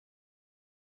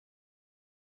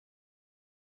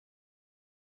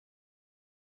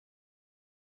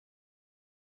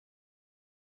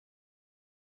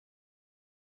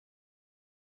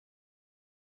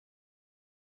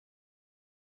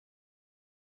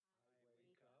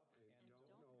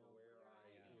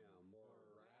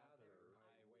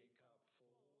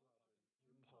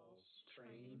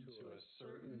into a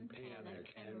certain panic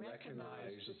and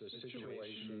recognize the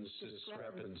situation's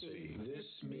discrepancy. This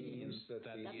means that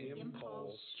the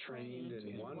impulse trained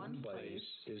in one place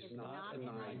is not an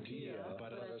idea,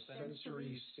 but a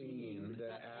sensory scene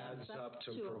that adds up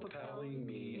to propelling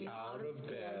me out of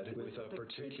bed with a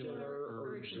particular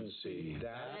urgency.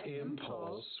 That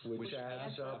impulse, which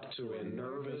adds up to a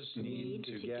nervous need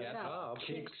to get up,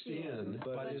 kicks in,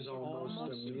 but is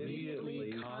almost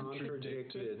immediately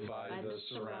contradicted by the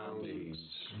surroundings.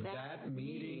 That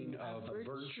meeting of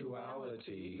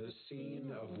virtuality, the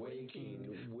scene of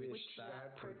waking, which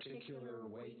that particular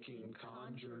waking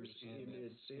conjures in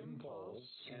its impulse,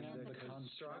 and the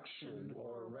construction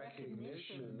or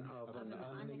recognition of an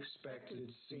unexpected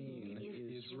scene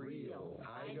is real.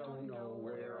 I don't know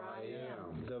where I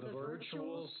am. The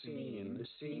virtual scene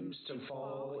seems to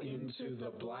fall into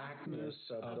the blackness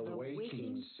of the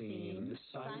waking scene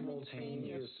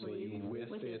simultaneously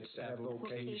with its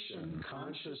evocation.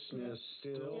 Consciousness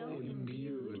still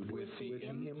imbued with the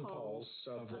impulse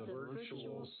of the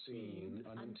virtual scene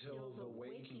until the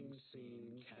waking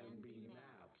scene can be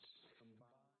mapped.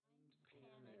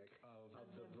 Panic of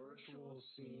the virtual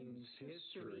scene's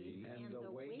history and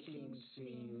the waking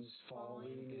scene's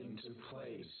falling into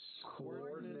place.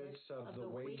 Coordinates of the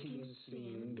waking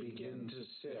scene begin to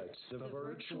sit. The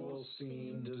virtual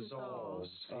scene dissolves.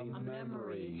 A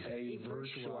memory, a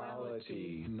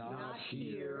virtuality, not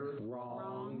here,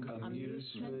 wrong,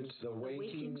 amusement. The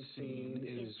waking scene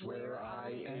is where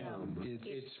I am.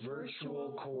 Its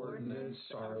virtual coordinates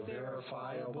are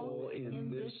verifiable in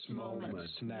this moment.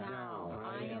 Now,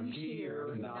 I am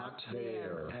here, not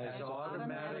there. As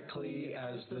automatically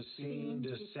as the scene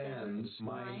descends,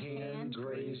 my hand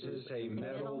grazes a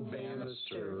metal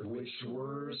banister which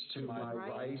whirs to my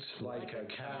right like a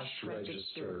cash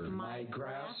register. My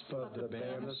grasp of the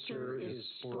banister is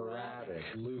sporadic,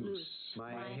 loose.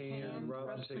 My hand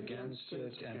rubs against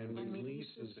it and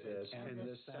releases it, and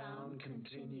the sound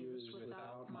continues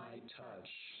without my touch.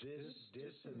 This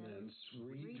dissonance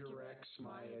redirects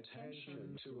my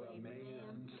attention to a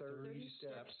man 30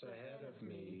 steps ahead of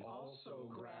me,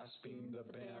 also grasping the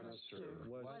banister.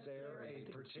 Was there a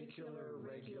particular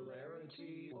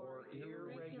regularity or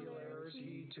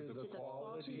irregularity to the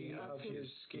quality of his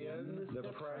skin, the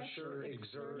pressure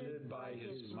exerted by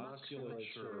his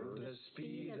musculature, the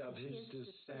speed of his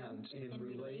descent in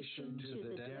relation to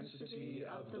the density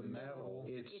of the metal,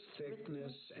 its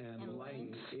thickness and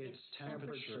length, its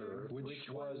temperature, which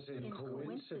was in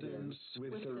coincidence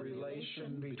with the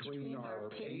relation between our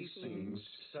pacings,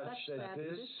 such that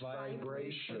this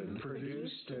vibration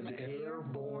produced an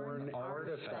airborne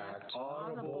artifact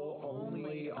audible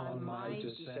only on my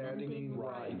descending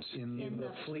right in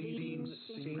the fleeting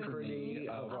synchrony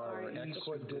of our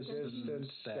equidistant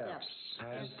steps.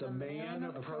 As the man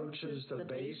approaches the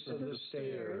base of the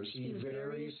stairs, he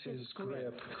varies his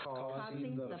grip,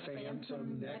 causing the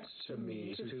phantom next to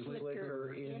me to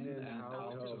flicker in and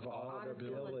out of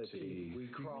audibility. We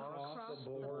cross the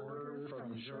border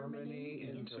from Germany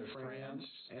into France,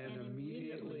 and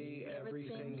immediately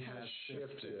everything has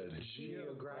shifted.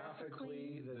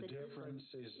 Geographically, the difference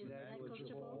is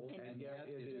negligible, and yet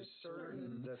it is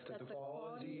certain that the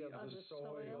quality of the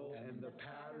soil and the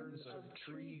patterns of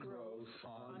tree growth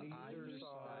on either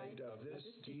side of this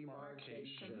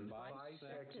demarcation,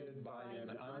 bisected by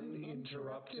an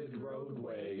uninterrupted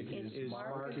roadway, is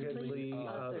markedly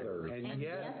other. And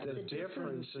yet the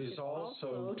difference is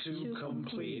also too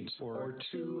complete or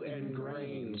too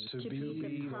ingrained to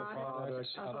be the product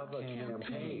of a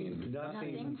campaign.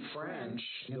 Nothing French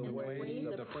in the way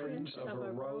the print of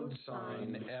a road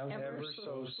sign ever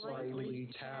so slightly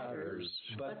tatters,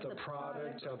 but the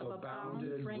product of a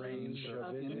bounded range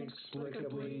of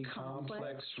inexplicably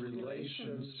complex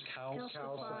relations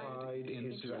calcified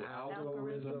into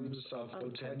algorithms of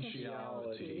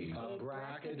potentiality, a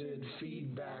bracketed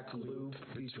feedback loop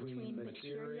between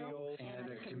material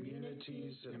and a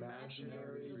community's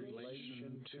imaginary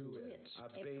relation to it,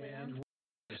 a bandwidth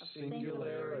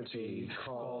singularity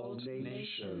called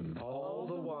nation. All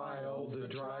the while, the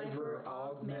driver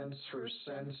augments her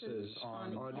senses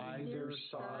on either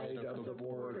side of the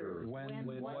border.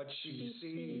 When what she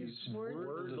sees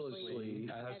wordlessly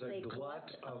as a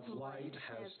glut of light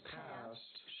has passed,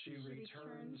 she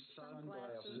returns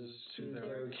sunglasses to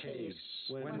their case.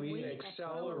 When we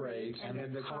accelerate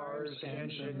and the car's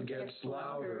engine gets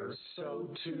louder, so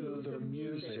too the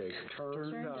music,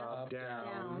 turned up,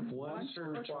 down. Once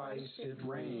or twice it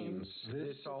rains.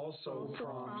 This also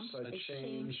prompts a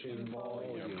change in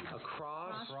volume.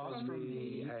 Across from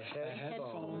me, a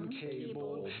headphone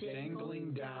cable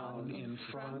dangling down in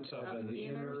front of an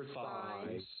inner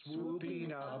thigh, swooping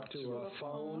holding up to a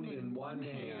phone in one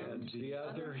hand, the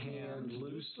other hand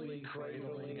loosely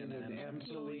cradling an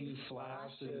emptily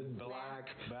flaccid black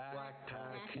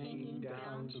backpack hanging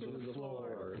down to the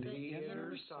floor. The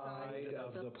inner side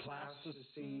of the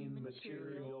plasticine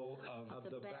material of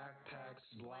the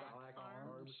backpack's black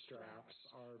arm straps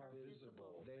are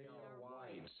visible. They are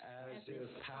white, as if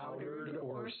powdered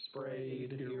or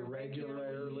sprayed,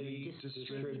 irregularly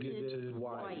distributed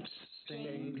white,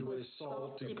 stained with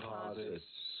salt deposits,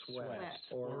 sweat,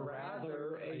 or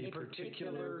rather a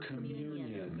particular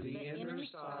communion. The inner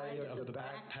side of the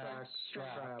backpack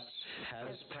straps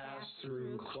has passed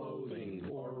through clothing,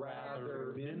 or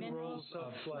rather minerals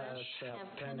of flesh have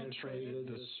penetrated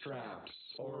the straps,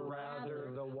 or rather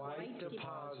the white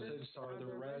deposits are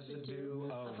the residue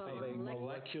of a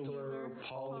molecular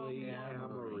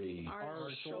polyamory. Our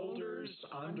shoulders,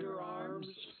 underarms,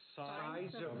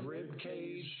 sides of rib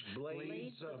cage,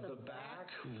 blades of the back,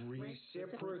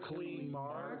 reciprocally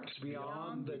marked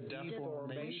beyond the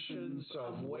deformations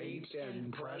of weight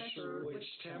and pressure which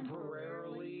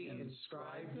temporarily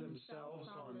inscribe themselves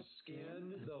on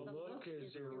skin. The look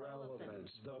is irrelevant.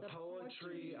 The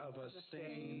poetry of a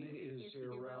stain is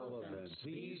irrelevant.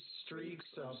 These streaks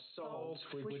of salt,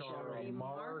 which are a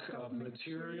mark of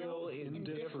material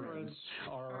indifference,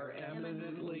 are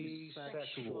eminently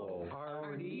sexual.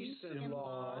 Our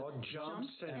niece-in-law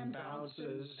jumps and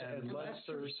bounces and lets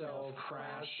herself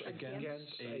crash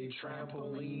against a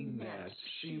trampoline net.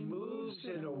 She moves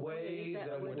in a way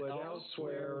that would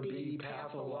elsewhere be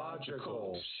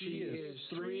pathological. She is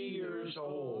 3 years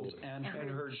old, and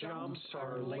her jumps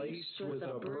are laced with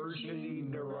a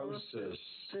burgeoning neurosis.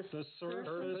 The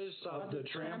surface of the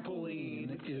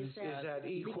trampoline is at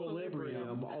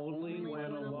equilibrium only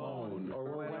when alone,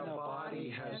 or when a body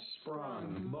has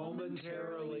sprung,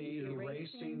 momentarily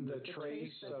erasing the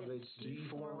trace of its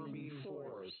deforming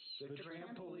force. The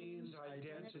trampoline's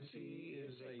identity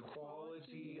is a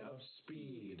quality of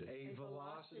speed, a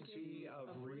velocity of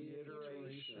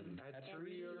reiteration. At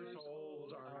 3 years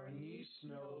old, our niece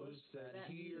knows that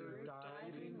here,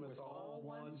 diving with all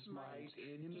one's might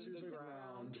into the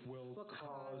ground will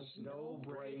cause no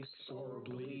breaks or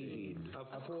bleeding.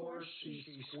 Of course,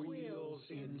 she squeals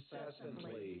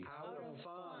incessantly. Out of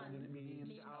fun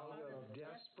means out of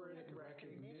desperate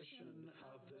recognition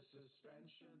of the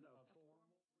suspension of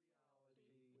formal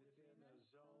reality within a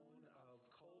zone of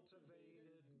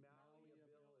cultivated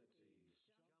malleability.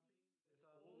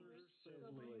 With older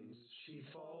siblings, she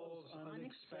falls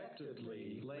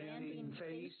unexpectedly, landing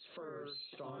face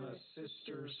first on a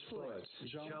sister's foot.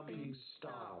 Jumping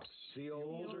stops. The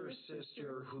older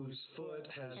sister, whose foot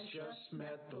has just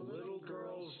met the little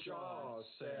girl's jaw,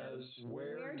 says,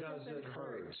 "Where does it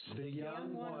hurt?" The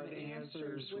young one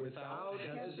answers without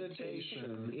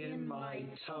hesitation, "In my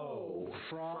toe."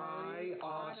 Fry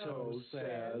Otto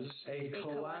says, "A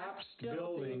collapsed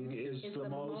building is the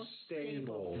most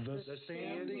stable. The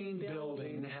standing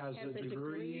building has a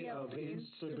degree of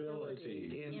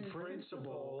instability. In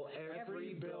principle,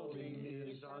 every building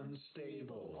is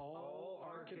unstable. All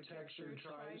architecture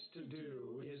tries to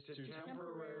do is to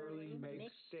temporarily make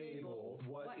stable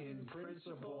what in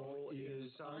principle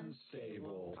is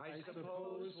unstable. I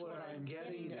suppose what I'm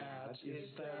getting at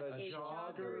is that a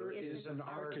jogger is an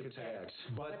architect,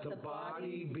 but the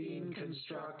body being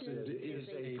constructed is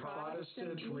a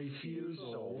Protestant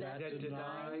refusal that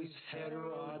denies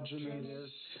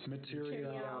heterogeneous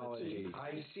materiality.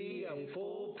 I see a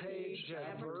full-page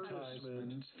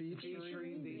advertisement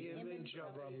featuring the image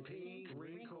of a pink,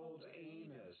 wrinkled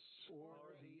anus,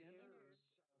 or the innards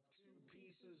of two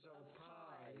pieces of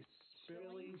pie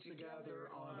spilling together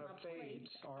on a plate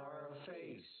or a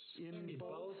face. In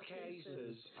both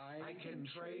cases, I can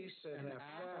trace an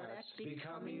effect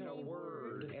becoming a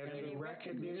word and the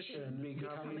recognition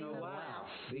becoming a laugh.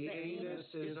 The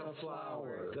anus is a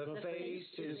flower. The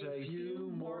face is a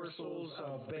few morsels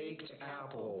of baked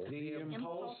apple. The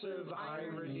impulsive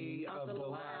irony of the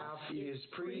laugh is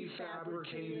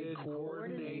prefabricated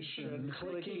coordination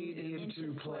clicking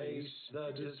into place,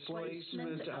 the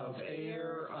displacement of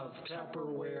air of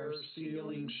Tupperware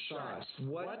sealing shut.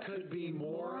 What could be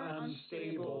more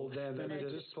unstable than the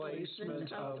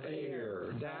displacement of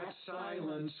air? That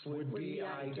silence would be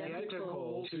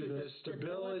identical to the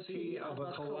stability of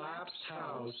a collapsed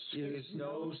house is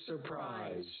no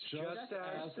surprise. Just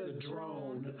as the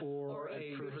drone or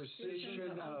a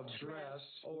precision of dress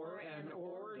or an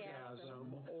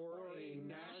orgasm or a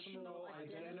national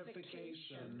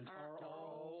identification are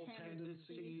all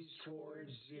tendencies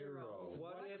towards zero.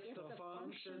 What if the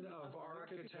function of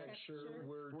architecture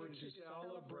were to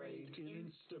celebrate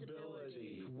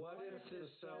instability? What if the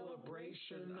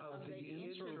celebration of the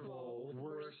interval were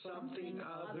something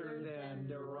other than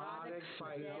neurotic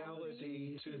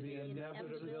fidelity to the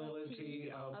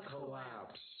inevitability of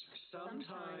collapse.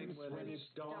 Sometime when it's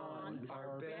dawn,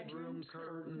 our bedroom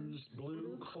curtains'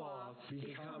 blue cloth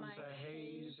becomes a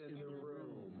haze in the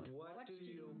room. What do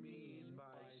you mean by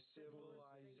civilized?